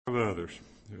of others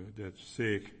that's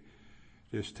sick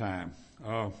this time.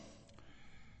 All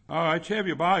right, you have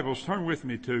your Bibles. Turn with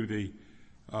me to the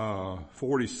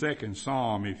 42nd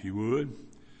Psalm, if you would.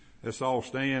 Let's all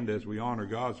stand as we honor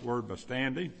God's Word by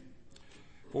standing.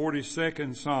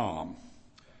 42nd Psalm.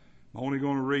 I'm only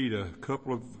going to read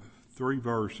three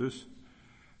verses,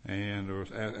 or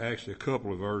actually a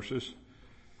couple of verses.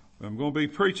 I'm going to be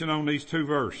preaching on these two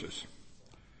verses.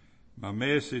 My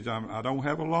message, I don't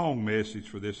have a long message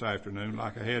for this afternoon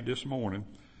like I had this morning,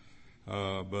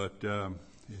 but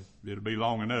it'll be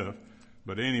long enough.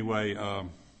 But anyway,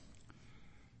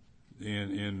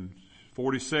 in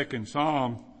 42nd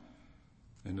Psalm,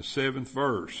 in the 7th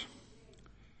verse,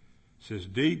 it says,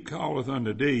 "Deep calleth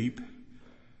unto deep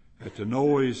at the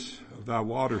noise of thy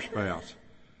waterspouts.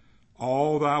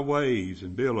 All thy waves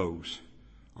and billows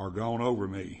are gone over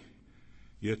me.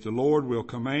 Yet the Lord will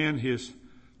command his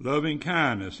loving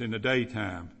kindness in the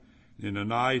daytime. In the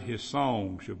night his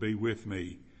song shall be with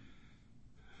me,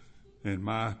 and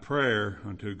my prayer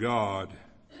unto God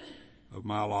of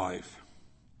my life."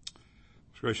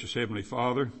 Gracious Heavenly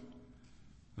Father,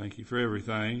 thank you for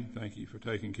everything. Thank you for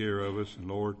taking care of us. And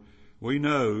Lord, we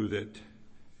know that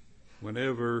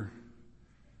whenever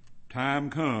time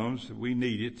comes that we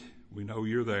need it, we know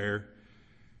you're there.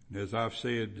 And as I've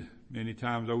said many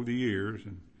times over the years,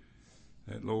 and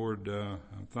that, Lord,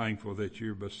 I'm thankful that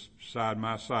you're beside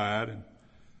my side, and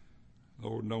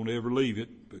Lord, don't ever leave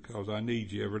it, because I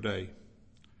need you every day.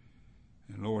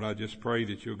 And Lord, I just pray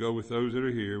that you'll go with those that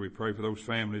are here. We pray for those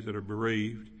families that are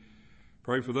bereaved.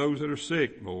 Pray for those that are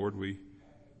sick, Lord. We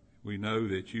know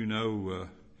that you know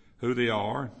who they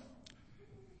are,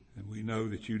 and we know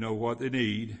that you know what they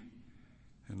need.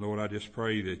 And Lord, I just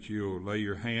pray that you'll lay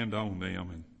your hand on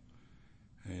them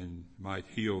and might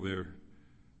heal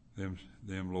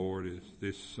them, Lord.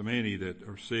 There's so many that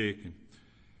are sick in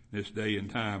this day and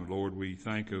time, Lord. We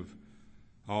think of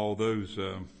all those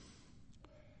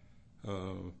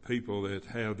people that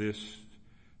have this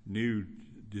new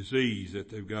disease that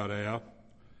they've got out,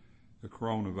 the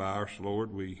coronavirus,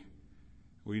 Lord. We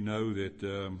know that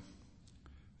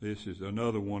this is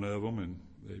another one of them, and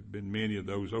there have been many of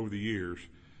those over the years.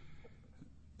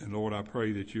 And Lord, I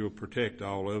pray that you'll protect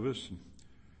all of us and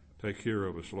take care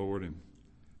of us, Lord. And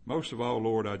most of all,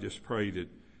 Lord, I just pray that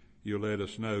you'll let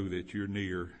us know that you're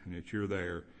near and that you're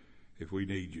there if we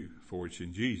need you. For it's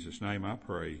in Jesus' name I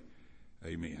pray.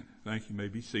 Amen. Thank you. You may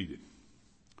be seated.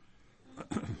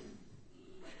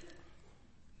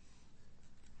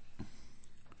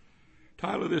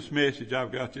 Title of this message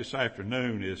I've got this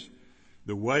afternoon is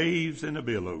 "The Waves and the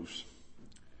Billows."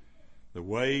 The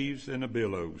waves and the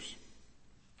billows.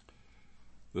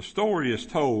 The story is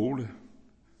told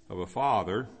of a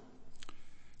father.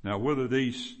 Now, whether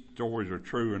these stories are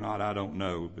true or not, I don't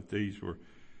know, but these were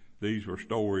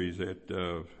stories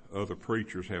that other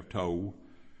preachers have told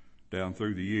down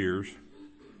through the years.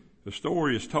 The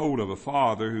story is told of a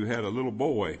father who had a little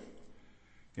boy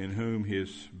in whom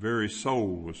his very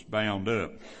soul was bound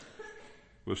up. It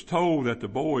was told that the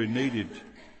boy needed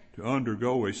to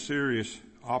undergo a serious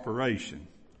operation.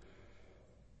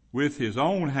 With his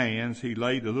own hands, he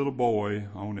laid the little boy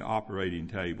on the operating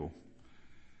table.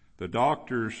 The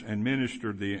doctors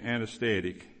administered the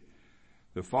anesthetic,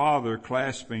 the father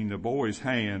clasping the boy's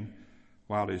hand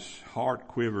while his heart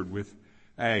quivered with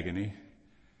agony.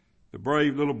 The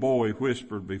brave little boy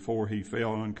whispered before he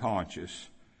fell unconscious,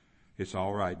 "It's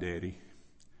all right, Daddy."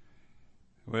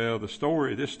 Well, this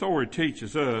story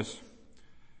teaches us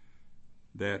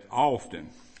that often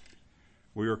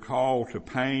we are called to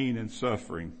pain and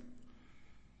suffering.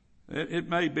 It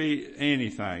may be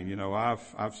anything. You know,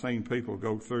 I've seen people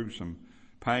go through some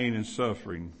pain and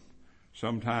suffering,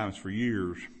 sometimes for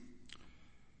years.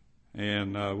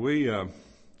 And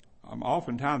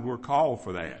oftentimes we're called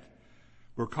for that.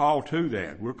 We're called to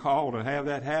that. We're called to have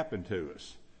that happen to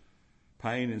us.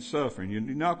 Pain and suffering. You're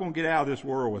not going to get out of this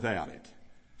world without it.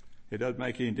 It doesn't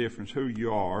make any difference who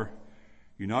you are.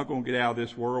 You're not going to get out of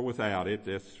this world without it.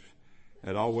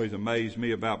 That always amazed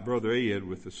me about Brother Ed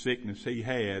with the sickness he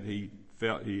had. He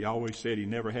always said he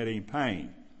never had any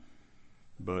pain.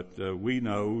 But I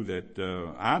know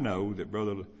that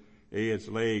Brother Ed's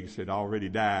legs had already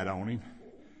died on him,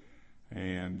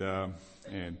 and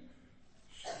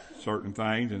certain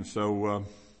things, and so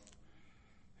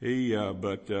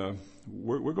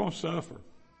we're going to suffer.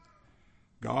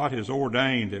 God has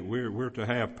ordained that we're to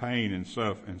have pain and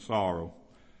sorrow.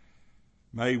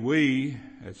 May we,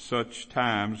 at such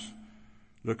times,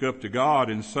 look up to God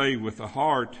and say with a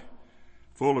heart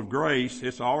full of grace,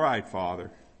 "It's all right,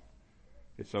 Father.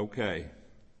 It's okay."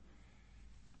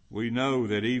 We know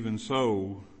that even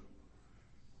so,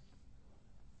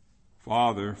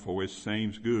 Father, for it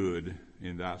seems good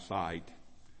in thy sight.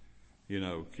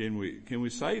 Can we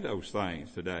say those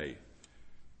things today?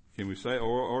 Can we say,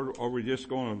 or are we just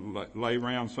going to lay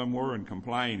around somewhere and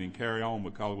complain and carry on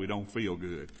because we don't feel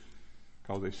good?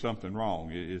 Because there's something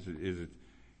wrong. Is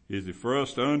it for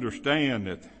us to understand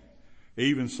that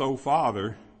even so,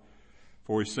 Father,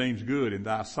 for it seems good in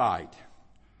thy sight?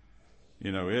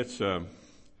 We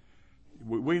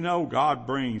know God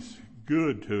brings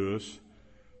good to us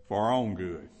for our own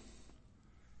good.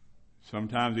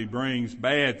 Sometimes he brings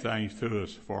bad things to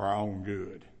us for our own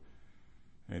good.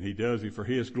 And he does it for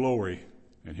his glory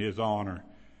and his honor.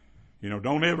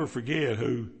 Don't ever forget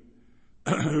who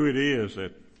it is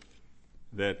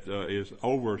that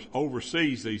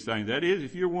oversees these things. That is,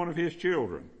 if you're one of his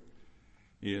children.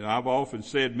 I've often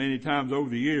said many times over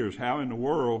the years, how in the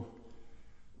world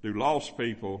do lost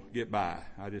people get by?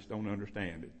 I just don't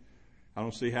understand it. I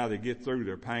don't see how they get through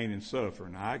their pain and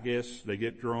suffering. I guess they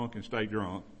get drunk and stay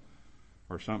drunk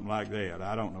or something like that.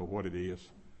 I don't know what it is,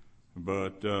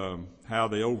 but how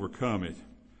they overcome it.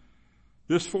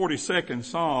 This 42nd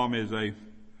Psalm is a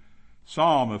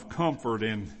psalm of comfort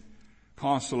and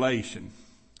consolation.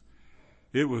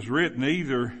 It was written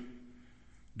either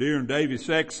during David's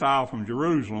exile from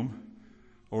Jerusalem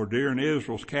or during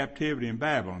Israel's captivity in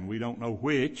Babylon. We don't know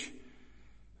which,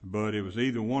 but it was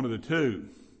either one of the two.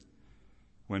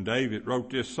 When David wrote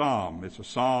this psalm, it's a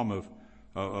psalm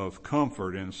of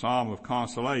comfort and a psalm of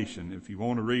consolation. If you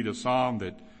want to read a psalm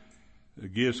that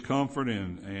gives comfort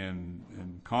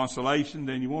and consolation,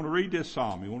 then you want to read this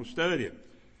psalm. You want to study it.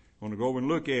 You want to go over and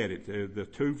look at it. The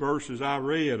two verses I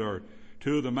read are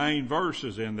two of the main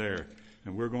verses in there,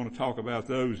 and we're going to talk about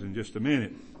those in just a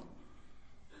minute.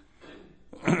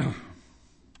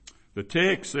 The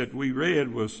text that we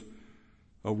read was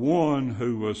of one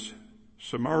who was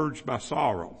submerged by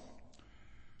sorrow.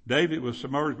 David was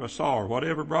submerged by sorrow.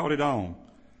 Whatever brought it on,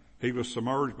 he was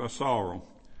submerged by sorrow.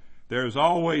 There is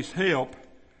always help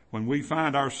when we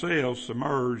find ourselves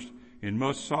submerged in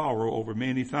much sorrow over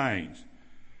many things,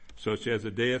 such as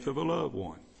the death of a loved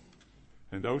one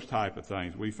and those type of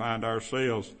things. We find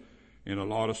ourselves in a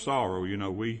lot of sorrow. We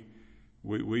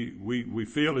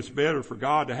feel it's better for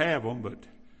God to have them, but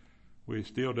it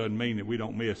still doesn't mean that we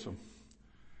don't miss them.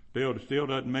 Still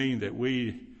doesn't mean that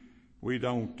we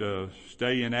don't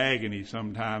stay in agony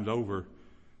sometimes over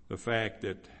the fact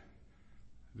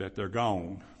that they're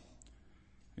gone.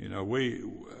 In a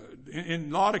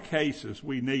lot of cases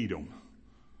we need them.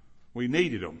 We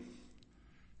needed them.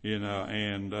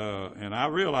 And I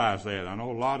realize that. I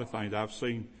know a lot of things. I've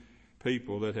seen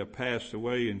people that have passed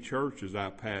away in churches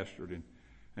I've pastored,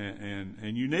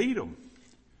 and you need them.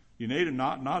 You need them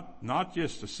not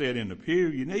just to sit in the pew.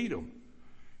 You need them.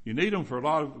 You need them for a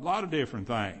lot of different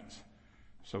things.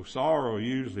 So sorrow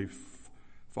usually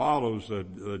follows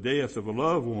the death of a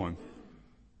loved one.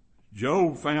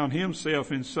 Job found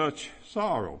himself in such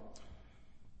sorrow,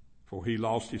 for he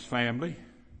lost his family,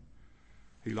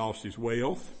 he lost his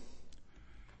wealth,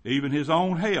 even his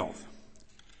own health.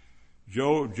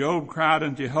 Job cried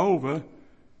unto Jehovah,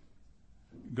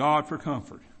 God, for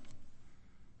comfort.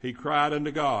 He cried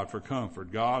unto God for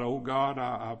comfort. God, oh God,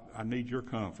 I need your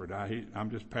comfort.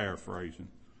 I'm just paraphrasing.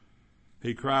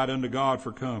 He cried unto God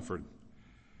for comfort.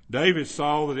 David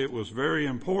saw that it was very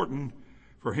important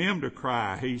for him to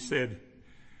cry. He said,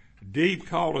 deep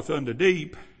calleth unto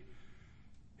deep.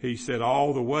 He said,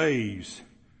 all the waves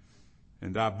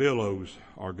and thy billows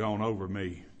are gone over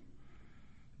me.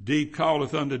 Deep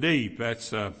calleth unto deep.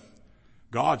 That's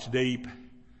God's deep.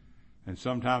 And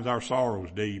sometimes our sorrow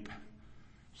is deep.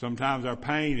 Sometimes our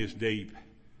pain is deep.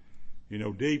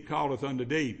 Deep calleth unto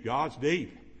deep. God's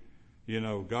deep.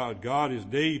 God is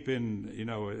deep, and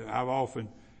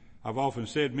I've often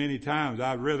said many times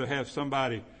I'd rather have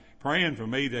somebody praying for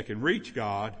me that can reach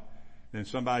God than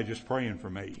somebody just praying for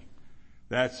me.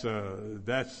 That's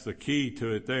the key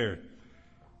to it there.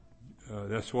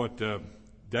 That's what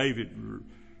David,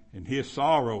 in his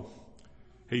sorrow,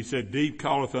 he said, deep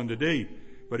calleth unto deep.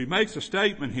 But he makes a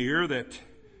statement here that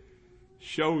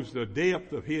shows the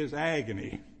depth of his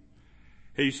agony.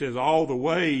 He says, all the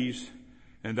waves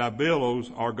and thy billows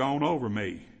are gone over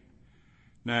me.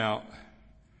 Now,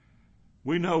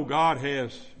 we know God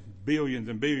has billions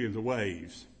and billions of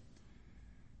waves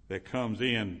that comes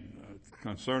in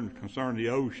concerning the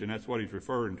ocean. That's what he's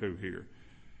referring to here.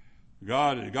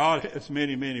 God has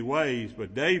many, many ways,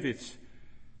 but David's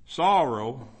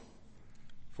sorrow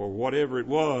for whatever it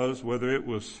was, whether it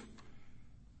was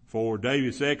for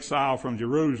David's exile from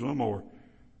Jerusalem or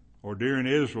during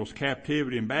Israel's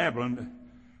captivity in Babylon,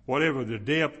 whatever the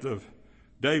depth of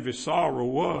David's sorrow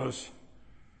was,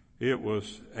 it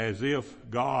was as if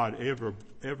God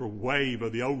every wave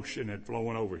of the ocean had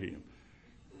flown over him,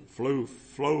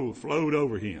 flowed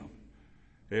over him.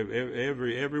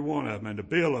 Every one of them, and the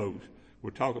billows.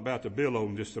 We'll talk about the billow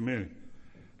in just a minute.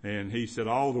 And he said,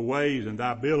 all the waves and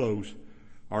thy billows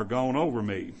are gone over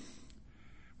me.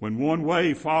 When one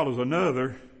wave follows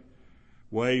another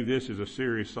wave, this is a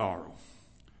serious sorrow.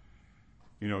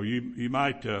 You know, you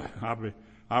might,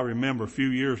 I remember a few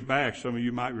years back, some of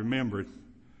you might remember it,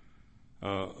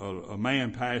 a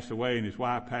man passed away and his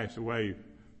wife passed away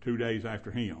 2 days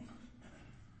after him.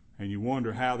 And you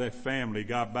wonder how that family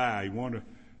got by. You wonder,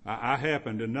 I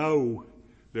happen to know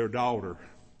their daughter,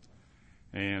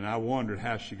 and I wondered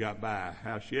how she got by,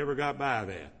 how she ever got by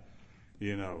that.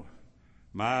 You know,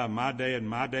 my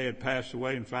dad passed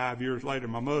away, and 5 years later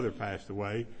my mother passed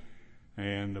away.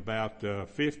 And about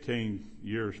 15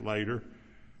 years later,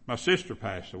 my sister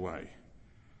passed away.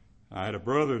 I had a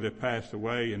brother that passed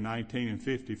away in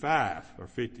 1955, or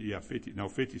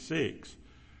 56.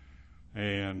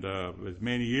 And it was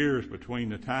many years between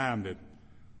the time that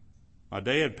my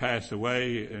dad passed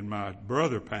away and my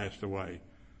brother passed away.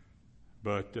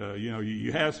 But,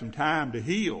 you have some time to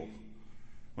heal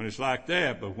when it's like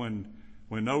that. But when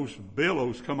those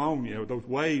billows come on you, those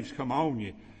waves come on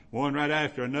you, one right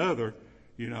after another,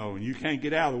 and you can't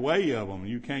get out of the way of them,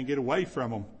 you can't get away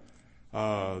from them,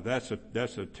 that's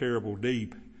a terrible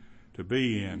deep to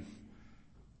be in.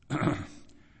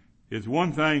 It's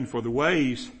one thing for the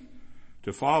waves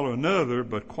to follow another,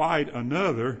 but quite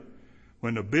another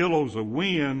when the billows of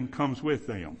wind comes with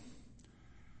them.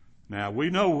 Now we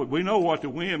know what the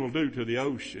wind will do to the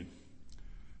ocean.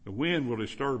 The wind will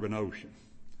disturb an ocean.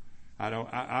 I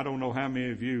don't know how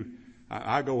many of you,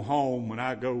 I go home when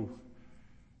I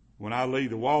leave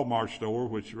the Walmart store,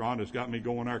 which Rhonda's got me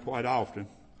going there quite often.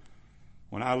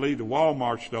 When I leave the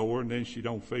Walmart store, and then she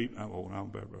don't feed, I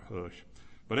better hush.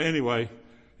 But anyway,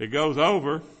 it goes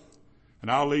over, and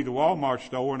I'll leave the Walmart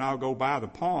store and I'll go by the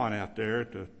pond out there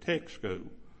at the tech school.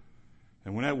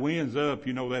 And when that wind's up,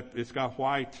 that it's got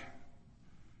white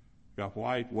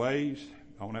waves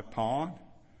on that pond.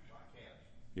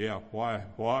 Yeah,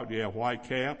 white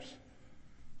caps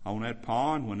on that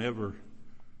pond whenever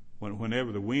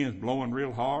the wind's blowing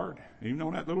real hard, even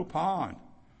on that little pond.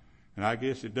 And I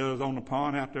guess it does on the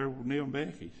pond out there with Neil and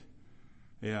Becky's.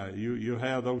 Yeah, you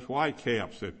have those white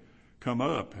caps that come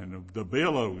up, and the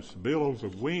billows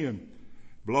of wind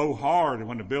blow hard. And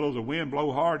when the billows of wind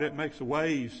blow hard, that makes the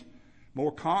waves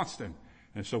more constant.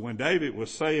 And so when David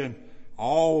was saying,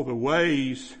 all the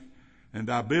waves and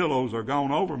thy billows are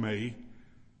gone over me,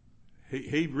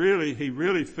 he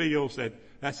really feels that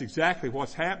that's exactly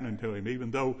what's happening to him, even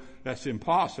though that's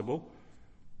impossible,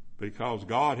 because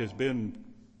God has been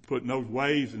putting those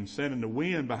waves and sending the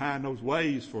wind behind those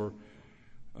waves for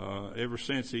ever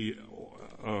since he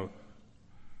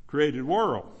created the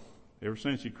world, ever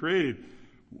since he created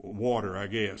water, I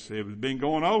guess. It has been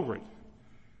going over it.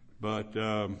 But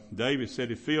David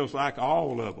said it feels like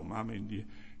all of them. I mean,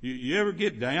 you ever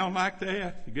get down like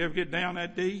that? You ever get down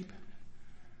that deep?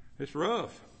 It's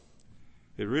rough.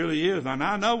 It really is. And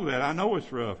I know that. I know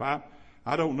it's rough.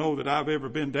 I don't know that I've ever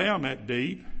been down that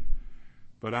deep,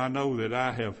 but I know that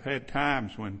I have had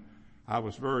times when I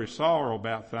was very sorrow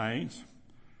about things.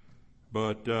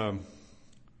 But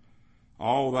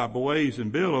all thy waves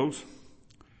and billows,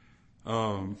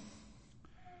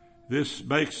 this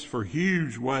makes for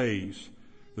huge waves.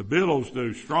 The billows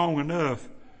do, strong enough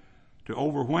to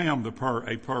overwhelm a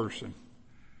person.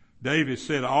 David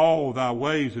said, all thy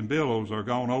waves and billows are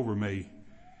gone over me.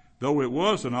 Though it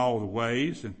wasn't all the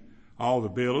waves and all the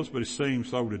billows, but it seemed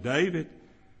so to David,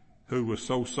 who was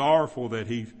so sorrowful that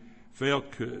he felt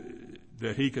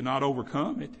that he could not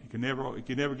overcome it. He could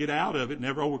never get out of it,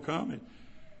 never overcome it.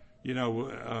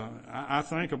 I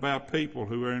think about people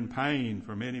who are in pain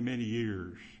for many, many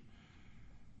years.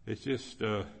 It's just,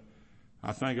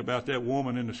 I think about that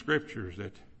woman in the scriptures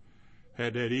that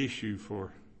had that issue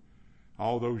for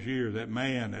all those years. That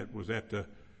man that was at the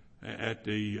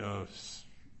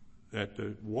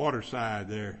waterside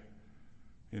there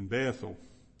in Bethel.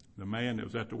 The man that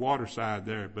was at the waterside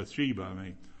there at Bathsheba. I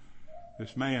mean,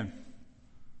 this man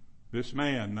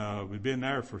had been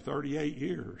there for 38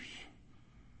 years,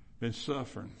 been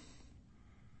suffering.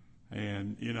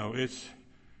 And,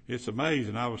 it's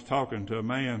amazing. I was talking to a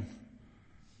man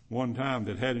one time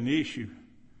that had an issue,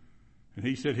 and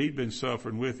he said he'd been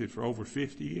suffering with it for over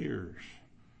 50 years.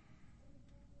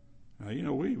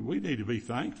 Now, we need to be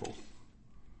thankful.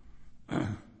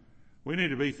 We need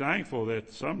to be thankful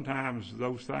that sometimes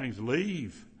those things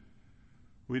leave.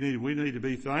 We need to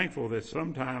be thankful that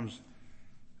sometimes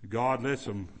God lets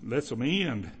them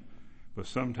end but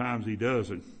sometimes he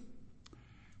doesn't.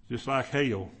 Just like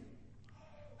hail.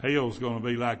 Hail's going to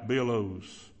be like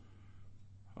billows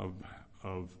of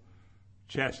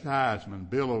chastisement,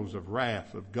 billows of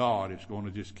wrath of God. It's going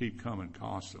to just keep coming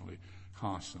constantly.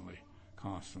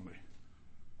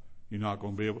 You're not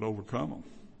going to be able to overcome them.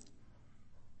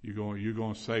 You're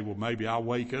going to say, well, maybe I'll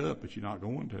wake up, but you're not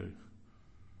going to.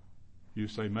 You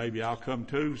say, maybe I'll come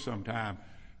to sometime.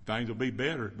 Things will be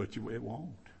better, but it won't.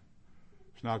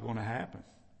 It's not going to happen.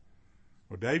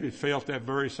 Well, David felt that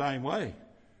very same way.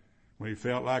 When he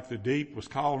felt like the deep was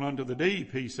calling unto the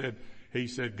deep, he said,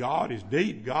 God is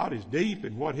deep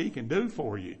in what he can do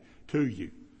for you, to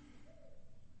you.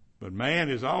 But man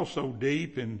is also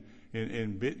deep and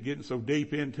getting so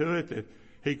deep into it that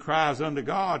he cries unto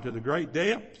God to the great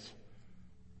depths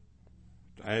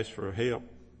to ask for help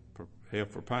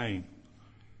for pain.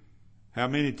 How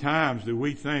many times do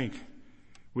we think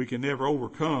we can never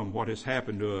overcome what has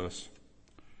happened to us?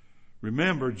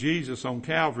 Remember, Jesus on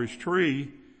Calvary's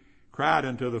tree cried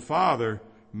unto the Father,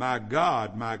 my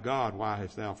God, why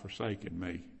hast thou forsaken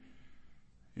me?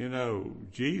 You know,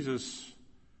 Jesus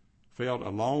felt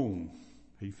alone.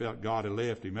 He felt God had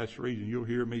left him. That's the reason you'll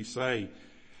hear me say,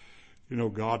 you know,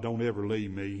 God, don't ever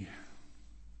leave me.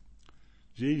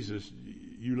 Jesus,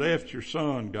 you left your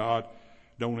son, God,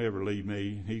 don't ever leave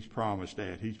me. He's promised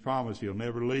that. He's promised he'll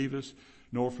never leave us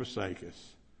nor forsake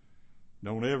us.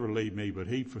 Don't ever leave me. But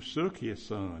he forsook his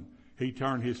son. He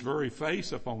turned his very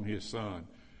face upon his son.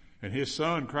 And his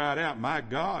son cried out, my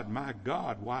God,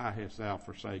 why hast thou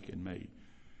forsaken me?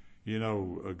 You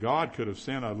know, God could have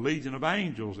sent a legion of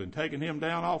angels and taken him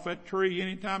down off that tree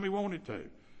anytime he wanted to.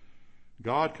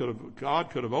 God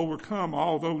could have overcome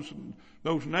all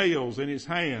those nails in his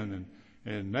hand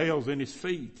and nails in his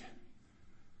feet.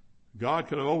 God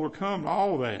could have overcome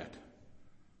all that.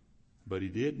 But he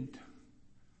didn't.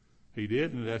 He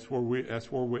didn't. That's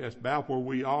about where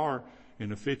we are in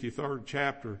the 53rd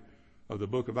chapter of the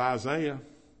book of Isaiah.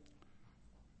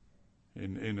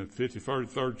 In the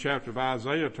 53rd chapter of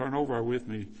Isaiah, turn over with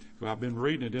me. I've been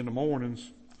reading it in the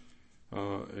mornings.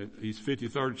 His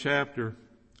 53rd chapter,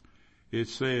 it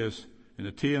says in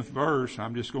the 10th verse,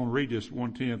 I'm just going to read this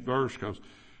 1/10 verse because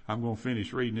I'm going to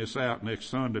finish reading this out next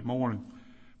Sunday morning.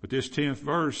 But this 10th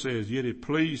verse says, yet it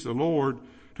pleased the Lord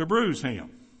to bruise him.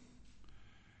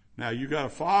 Now you got a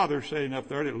father sitting up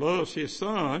there that loves his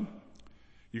son.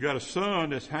 You got a son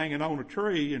that's hanging on a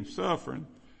tree and suffering.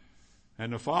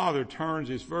 And the father turns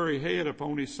his very head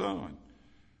upon his son.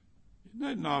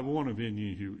 There's not one of you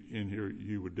in here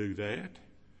you would do that.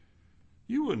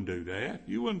 You wouldn't do that.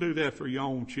 You wouldn't do that for your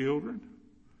own children.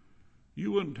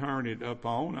 You wouldn't turn it up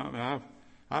on. I mean,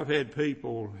 I've had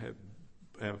people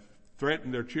have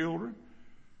threatened their children.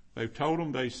 They've told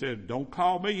them, they said, don't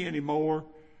call me anymore.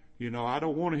 You know, I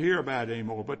don't want to hear about it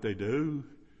anymore. But they do.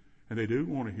 And they do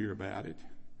want to hear about it.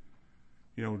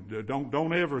 You know,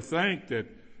 don't ever think that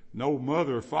no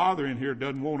mother or father in here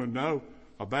doesn't want to know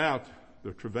about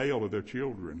the travail of their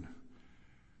children.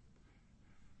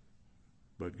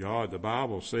 But God, the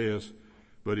Bible says,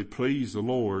 but it pleased the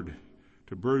Lord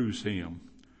to bruise him.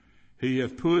 He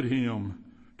hath put him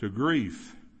to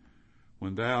grief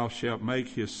when thou shalt make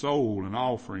his soul an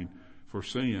offering for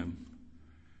sin.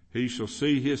 He shall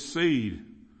see his seed.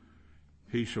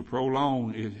 He shall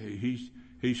prolong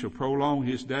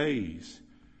his days,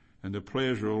 and the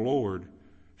pleasure of the Lord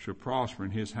shall prosper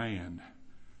in his hand.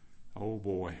 Oh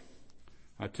boy.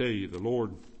 I tell you, the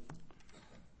Lord,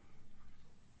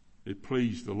 it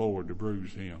pleased the Lord to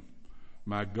bruise him.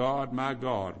 My God,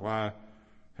 why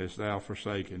hast thou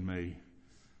forsaken me?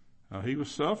 He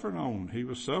was suffering on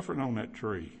that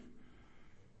tree.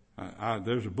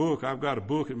 There's a book, I've got a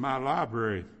book in my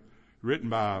library written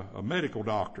by a medical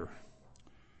doctor.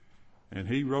 And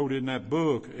he wrote in that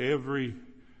book every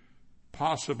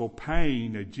possible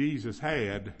pain that Jesus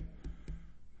had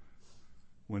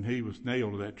when he was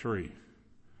nailed to that tree.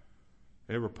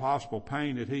 Every possible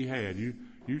pain that he had. You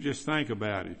just think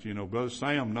about it. You know, Brother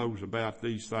Sam knows about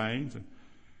these things. And,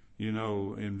 you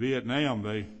know, in Vietnam,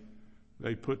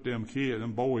 they put them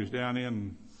boys down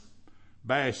in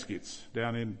baskets,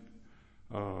 down in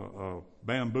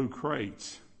bamboo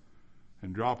crates,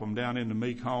 and drop them down in the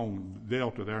Mekong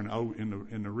Delta there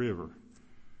in the river.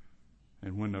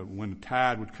 And when the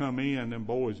tide would come in, them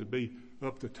boys would be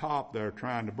up the top there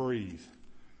trying to breathe.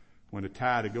 When the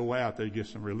tide would go out, they'd get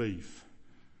some relief.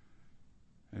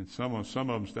 And some of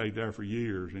them stayed there for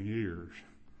years and years.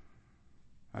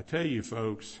 I tell you,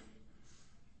 folks,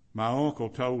 my uncle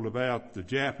told about the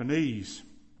Japanese.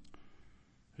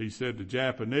 He said the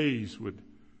Japanese would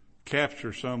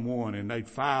capture someone and they'd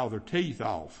file their teeth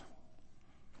off.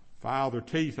 file their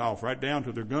teeth off right down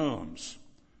to their gums.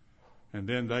 And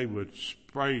then they would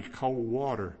spray cold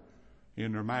water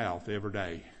in their mouth every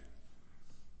day.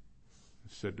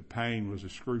 It said the pain was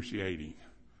excruciating.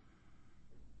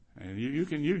 And you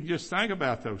can just think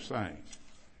about those things.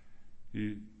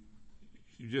 You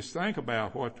just think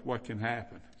about what can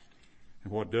happen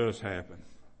and what does happen.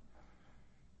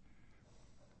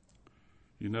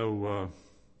 You know,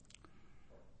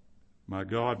 my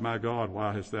God,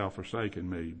 why hast thou forsaken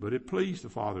me? But it pleased the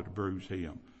Father to bruise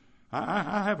him.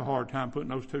 I have a hard time putting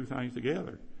those two things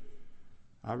together.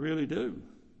 I really do.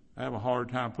 I have a hard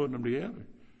time putting them together.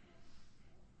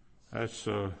 I've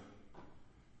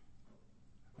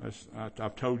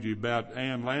told you about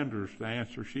Ann Landers, the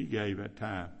answer she gave that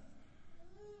time.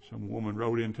 Some woman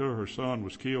wrote into her son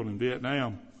was killed in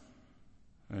Vietnam.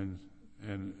 And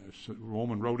a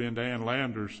woman wrote into Ann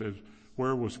Landers, says,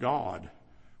 where was God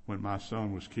when my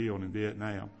son was killed in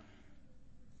Vietnam?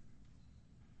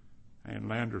 Ann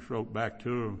Landers wrote back to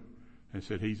him and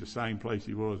said, he's the same place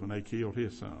he was when they killed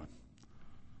his son.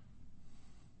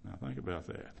 Now think about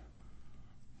that.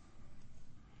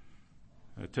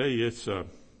 I tell you, it's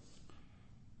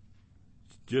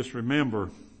just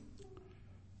remember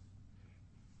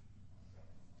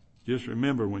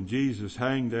when Jesus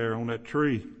hung there on that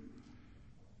tree,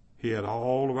 he had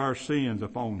all of our sins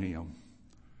upon him.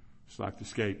 It's like the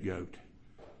scapegoat.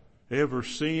 Every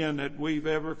sin that we've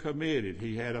ever committed,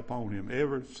 he had upon him.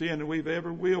 Every sin that we've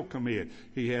ever will commit,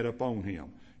 he had upon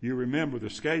him. You remember the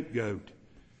scapegoat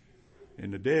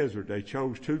in the desert. They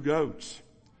chose 2 goats.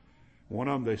 One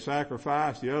of them they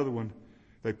sacrificed. The other one,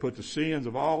 they put the sins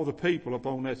of all the people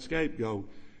upon that scapegoat,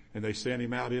 and they sent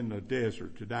him out in the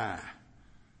desert to die.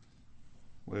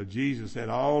 Well, Jesus had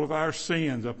all of our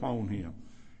sins upon him.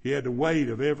 He had the weight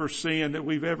of every sin that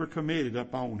we've ever committed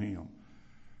upon him,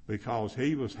 because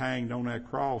he was hanged on that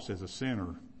cross as a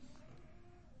sinner,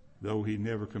 though he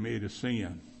never committed a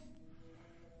sin.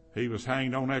 He was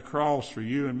hanged on that cross for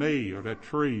you and me, or that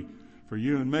tree for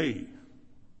you and me.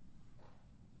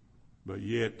 But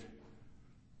yet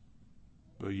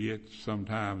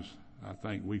sometimes I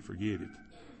think we forget it.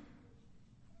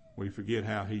 We forget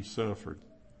how he suffered.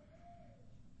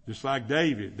 Just like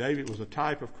David. David was a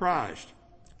type of Christ.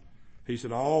 He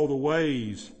said, all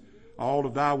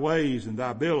of thy ways and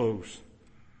thy billows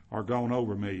are gone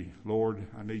over me. Lord,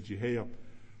 I need your help.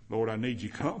 Lord, I need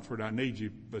your comfort. I need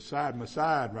you beside my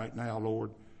side right now,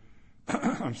 Lord.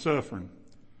 I'm suffering.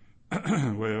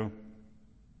 Well,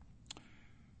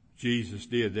 Jesus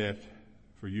did that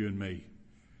for you and me.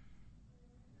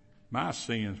 My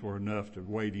sins were enough to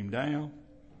weight him down.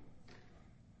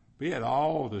 He had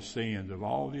all the sins of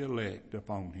all the elect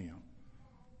upon him,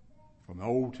 from the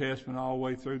Old Testament all the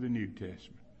way through the New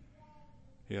Testament.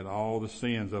 He had all the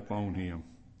sins upon him.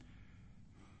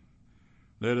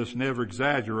 Let us never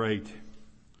exaggerate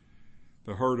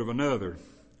the hurt of another.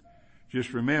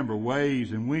 Just remember,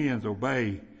 waves and winds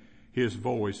obey his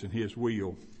voice and his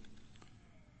will.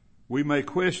 We may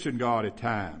question God at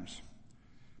times,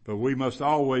 but we must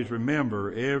always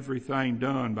remember everything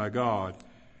done by God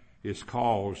is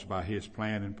caused by his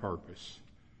plan and purpose.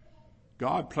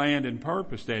 God planned and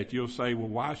purposed that. You'll say, well,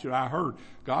 why should I hurt?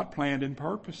 God planned and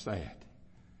purposed that.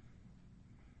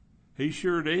 He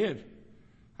sure did.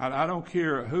 I don't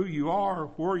care who you are,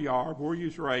 where you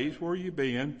was raised, where you've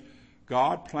been.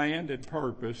 God planned and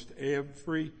purposed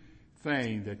everything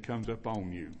that comes up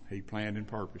on you. He planned and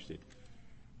purposed it.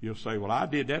 You'll say, well, I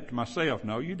did that to myself.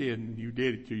 No, you didn't. You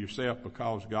did it to yourself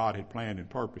because God had planned and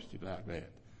purposed it like that.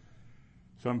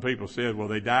 Some people said, well,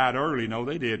 they died early. No,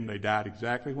 they didn't. They died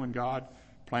exactly when God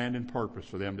planned and purposed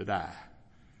for them to die.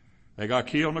 They got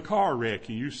killed in a car wreck.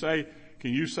 Can you say,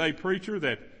 preacher,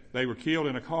 that they were killed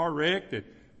in a car wreck that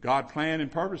God planned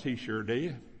and purposed? He sure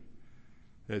did.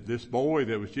 That this boy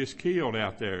that was just killed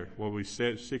out there, we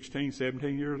said 16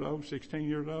 years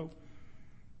old,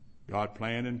 God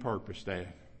planned and purposed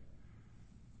that.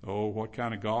 Oh, what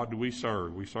kind of God do we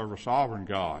serve? We serve a sovereign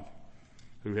God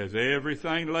who has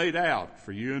everything laid out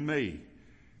for you and me.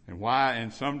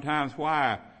 And sometimes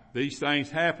why these things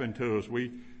happen to us,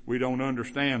 we don't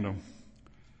understand them.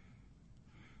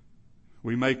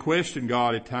 We may question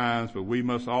God at times, but we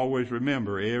must always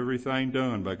remember everything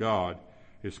done by God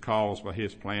is caused by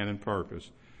his plan and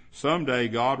purpose. Someday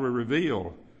God will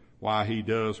reveal why he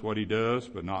does what he does,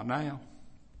 but not now.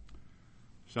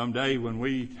 Someday when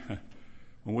we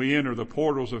enter the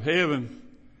portals of heaven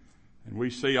and we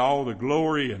see all the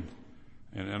glory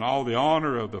and all the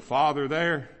honor of the Father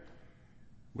there,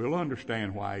 we'll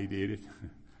understand why he did it.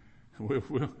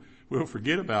 We'll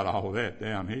forget about all of that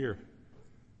down here.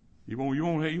 You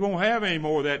won't have any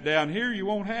more of that down here. You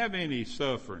won't have any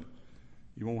suffering.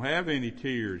 You won't have any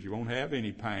tears. You won't have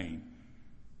any pain.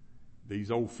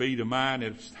 These old feet of mine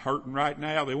that's hurting right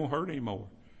now, they won't hurt anymore.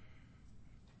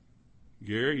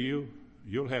 Gary,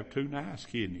 you'll have 2 nice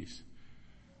kidneys.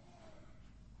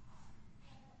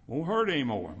 Won't hurt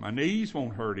anymore. My knees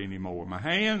won't hurt anymore. My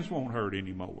hands won't hurt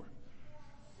anymore.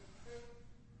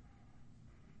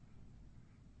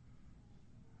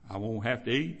 I won't have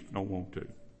to eat if I don't want to.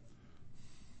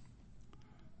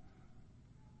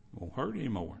 Won't hurt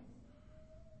anymore.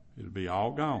 It'll be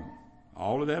all gone.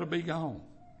 All of that'll be gone.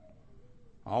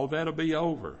 All that'll be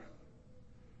over.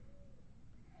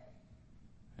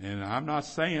 And I'm not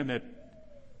saying that,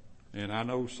 and I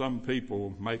know some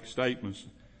people make statements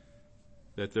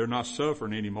that they're not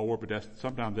suffering anymore, but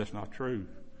sometimes that's not true.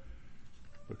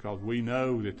 Because we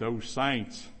know that those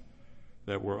saints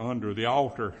that were under the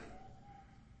altar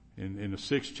in the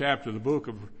 6th chapter of the book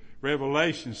of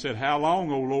Revelation said, how long,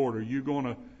 O Lord, are you going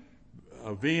to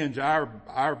avenge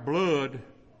our blood,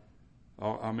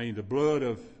 the blood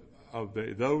of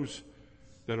those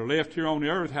that are left here on the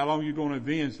earth? How long are you going to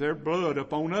avenge their blood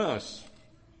upon us?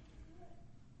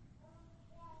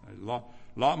 There's a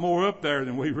lot more up there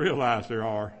than we realize there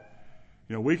are.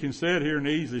 You know, we can sit here and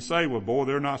easily say, well, boy,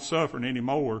 they're not suffering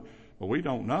anymore. But we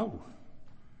don't know.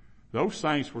 Those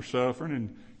saints were suffering,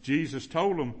 and Jesus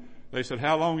told them, they said,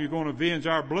 how long are you going to avenge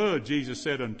our blood? Jesus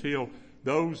said, until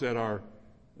those that are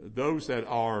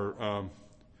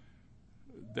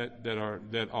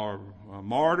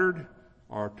martyred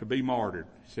are to be martyred.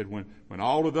 He said, when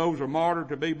all of those are martyred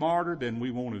to be martyred, then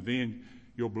we won't avenge,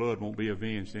 your blood won't be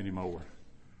avenged anymore.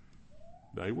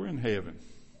 They were in heaven,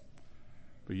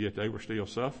 but yet they were still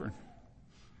suffering.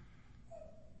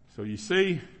 So you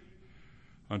see,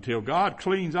 until God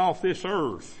cleans off this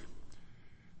earth,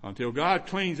 until God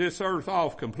cleans this earth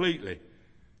off completely,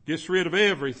 gets rid of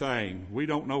everything, we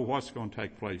don't know what's going to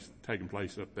taking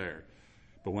place up there.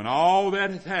 But when all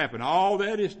that has happened, all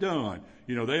that is done,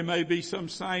 you know, there may be some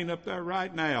saint up there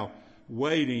right now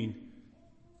waiting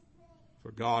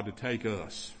for God to take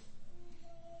us.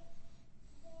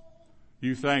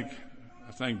 I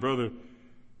think Brother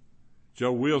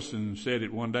Joe Wilson said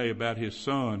it one day about his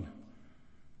son.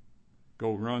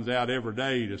 Runs out every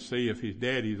day to see if his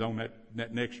daddy's on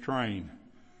that next train.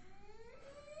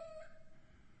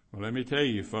 Well, let me tell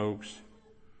you, folks,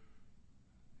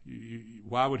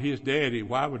 why would his daddy,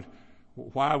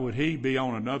 why would he be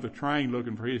on another train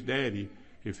looking for his daddy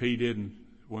if he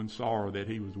wasn't sorry that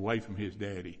he was away from his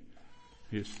daddy,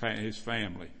 his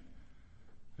family?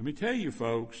 Let me tell you,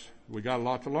 folks, we got a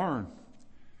lot to learn.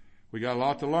 We got a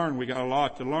lot to learn. We got a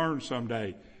lot to learn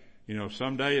someday. You know,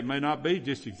 someday it may not be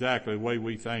just exactly the way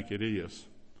we think it is.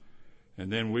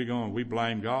 And then we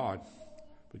blame God.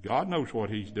 But God knows what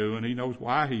He's doing. He knows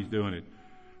why He's doing it.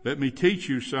 Let me teach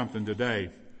you something today.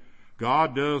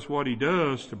 God does what He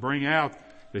does to bring out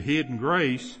the hidden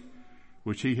grace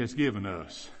which He has given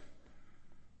us.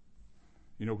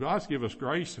 You know, God's given us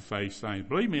grace to face things.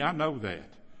 Believe me, I know that.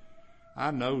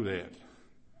 I know that.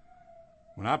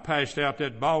 When I passed out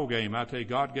that ball game, I tell you,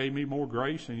 God gave me more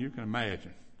grace than you can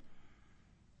imagine.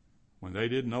 When they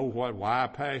didn't know why I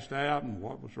passed out and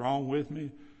what was wrong with me,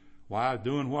 why I was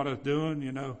doing what I was doing,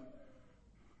 you know.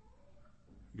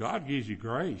 God gives you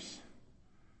grace.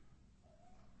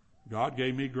 God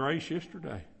gave me grace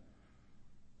yesterday.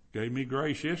 Gave me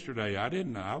grace yesterday.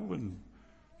 I wouldn't,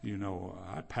 you know,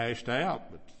 I passed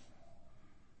out, but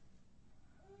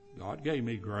God gave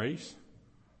me grace.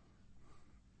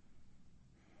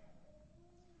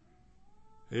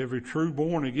 Every true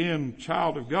born again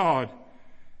child of God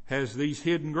has these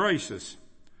hidden graces.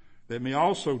 Let me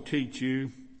also teach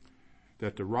you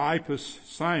that the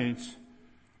ripest saints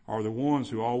are the ones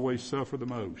who always suffer the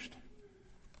most.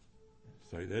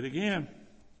 Say that again.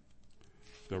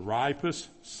 The ripest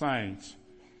saints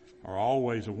are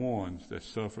always the ones that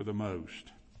suffer the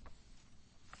most.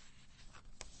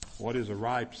 What is a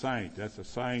ripe saint? That's a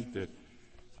saint that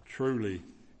truly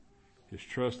is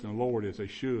trusting the Lord as they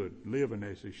should, living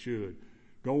as they should,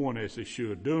 going as they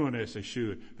should, doing as they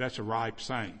should. That's a ripe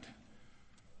saint.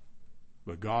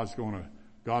 But God's going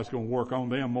to work on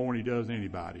them more than He does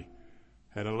anybody.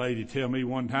 Had a lady tell me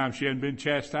one time she hadn't been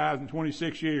chastised in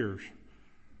 26 years.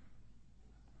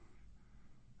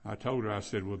 I told her, I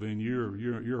said, well, then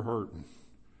you're hurting,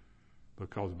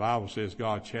 because the Bible says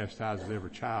God chastises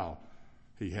every child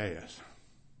He has.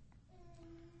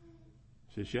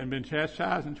 Said she hadn't been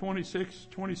chastised in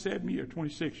 27 years,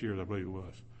 26 years, I believe it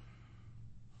was.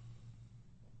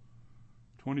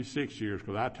 26 years,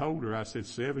 because I told her, I said,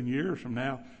 7 years from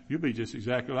now, you'll be just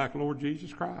exactly like the Lord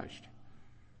Jesus Christ.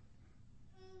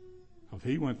 Because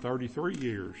He went 33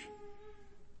 years,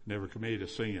 never committed a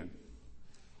sin.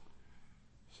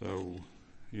 So,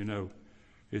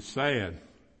 it's sad.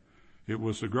 It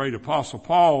was the great apostle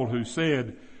Paul who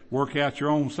said, work out your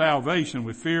own salvation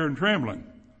with fear and trembling.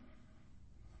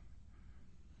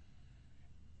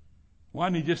 Why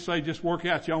didn't he just say, just work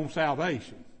out your own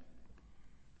salvation?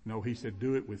 No, he said,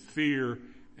 do it with fear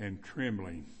and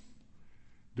trembling.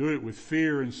 Do it with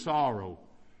fear and sorrow.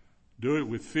 Do it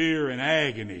with fear and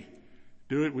agony.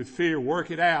 Do it with fear. Work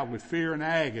it out with fear and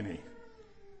agony.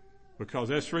 Because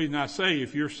that's the reason I say,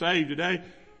 if you're saved today,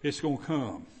 it's going to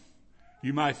come.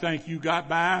 You might think you got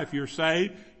by. If you're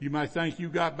saved, you might think you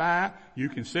got by. You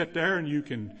can sit there and you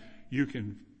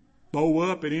can bow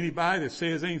up at anybody that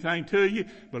says anything to you.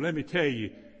 But let me tell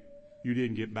you, you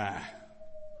didn't get by.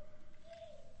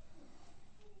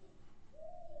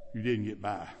 You didn't get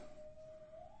by.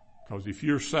 Because if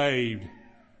you're saved,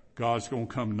 God's going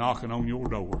to come knocking on your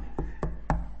door.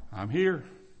 I'm here.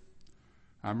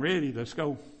 I'm ready. Let's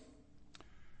go.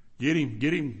 Get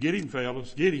him,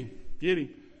 fellas. Get him.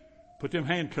 Put them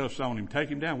handcuffs on him. Take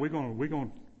him down. We're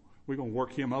going to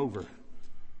work him over.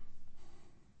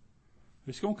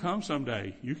 It's going to come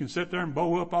someday. You can sit there and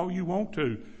bow up all you want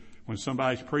to when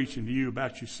somebody's preaching to you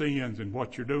about your sins and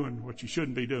what you're doing, what you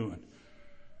shouldn't be doing.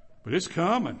 But it's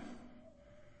coming.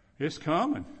 It's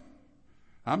coming.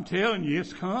 I'm telling you,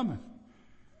 it's coming.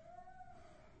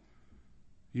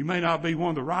 You may not be one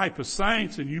of the ripest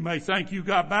saints and you may think you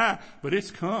got by, but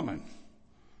it's coming.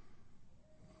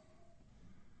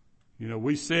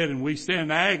 We stand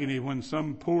in agony when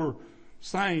some poor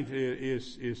saint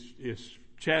is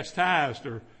chastised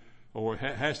or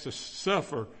has to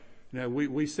suffer.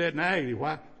 We sit in agony.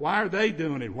 Why are they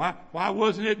doing it? Why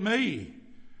wasn't it me?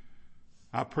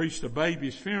 I preached a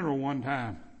baby's funeral one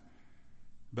time.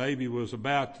 Baby was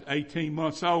about 18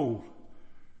 months old.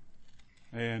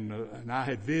 And I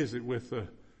had visited with the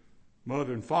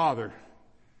mother and father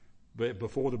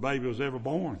before the baby was ever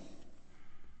born.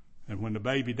 And when the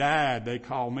baby died, they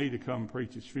called me to come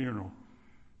preach his funeral.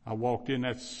 I walked in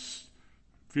that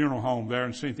funeral home there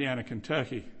in Cynthiana,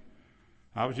 Kentucky.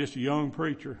 I was just a young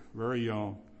preacher, very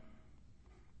young.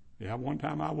 Yeah, one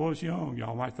time I was young.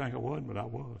 Y'all might think I wasn't, but I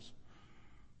was.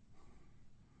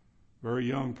 Very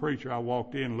young preacher. I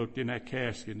walked in, looked in that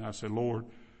casket, and I said, Lord,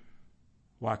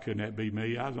 why couldn't that be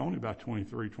me? I was only about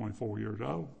 23, 24 years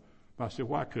old. But I said,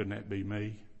 why couldn't that be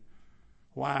me?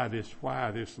 Why this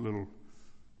little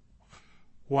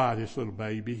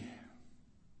baby?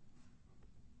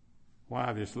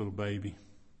 Why this little baby?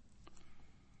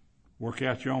 Work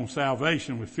out your own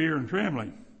salvation with fear and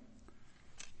trembling.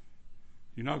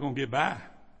 You're not going to get by.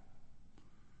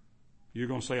 You're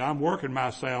going to say, I'm working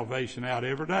my salvation out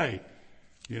every day.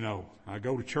 I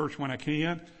go to church when I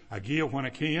can. I give when I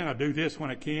can. I do this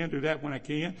when I can, do that when I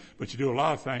can. But you do a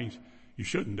lot of things you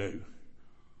shouldn't do.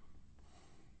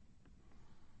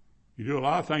 You do a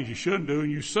lot of things you shouldn't do,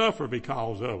 and you suffer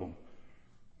because of them.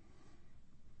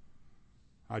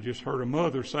 I just heard a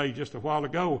mother say just a while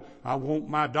ago, I want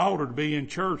my daughter to be in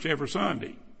church every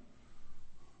Sunday.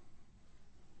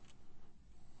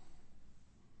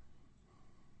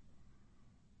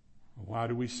 Why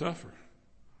do we suffer?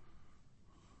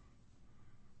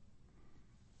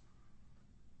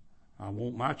 I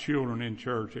want my children in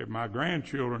church, my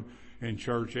grandchildren in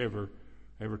church every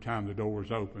time the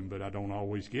door's open, but I don't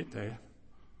always get that.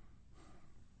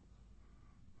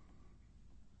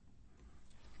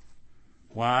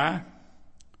 Why?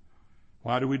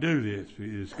 Why do we do this?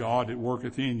 It is God that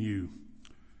worketh in you.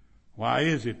 Why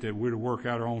is it that we're to work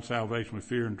out our own salvation with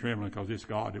fear and trembling? Because it's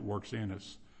God that works in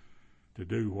us to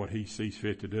do what He sees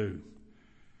fit to do.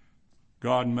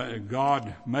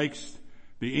 God makes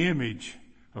the image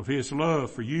of His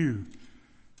love for you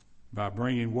by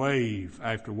bringing wave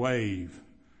after wave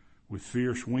with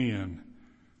fierce wind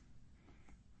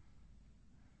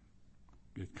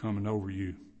coming over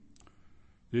you.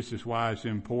 This is why it's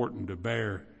important to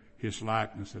bear His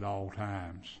likeness at all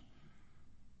times,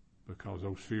 because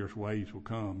those fierce waves will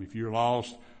come. If you're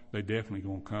lost, they're definitely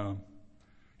going to come.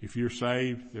 If you're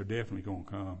saved, they're definitely going to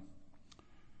come.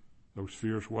 Those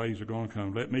fierce waves are going to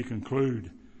come. Let me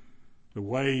conclude. The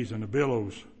waves and the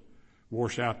billows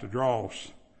wash out the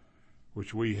dross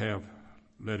which we have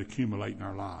let accumulate in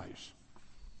our lives.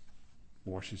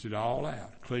 Washes it all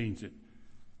out, cleans it.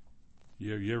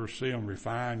 You ever see them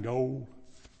refine gold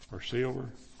or silver?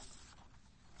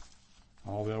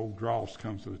 All the old dross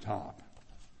comes to the top.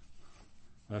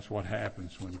 That's what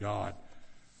happens when God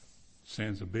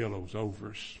sends the billows over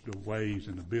us, the waves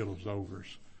and the billows over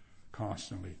us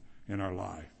constantly in our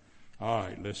life. All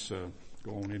right, let's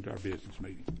go on into our business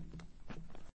meeting.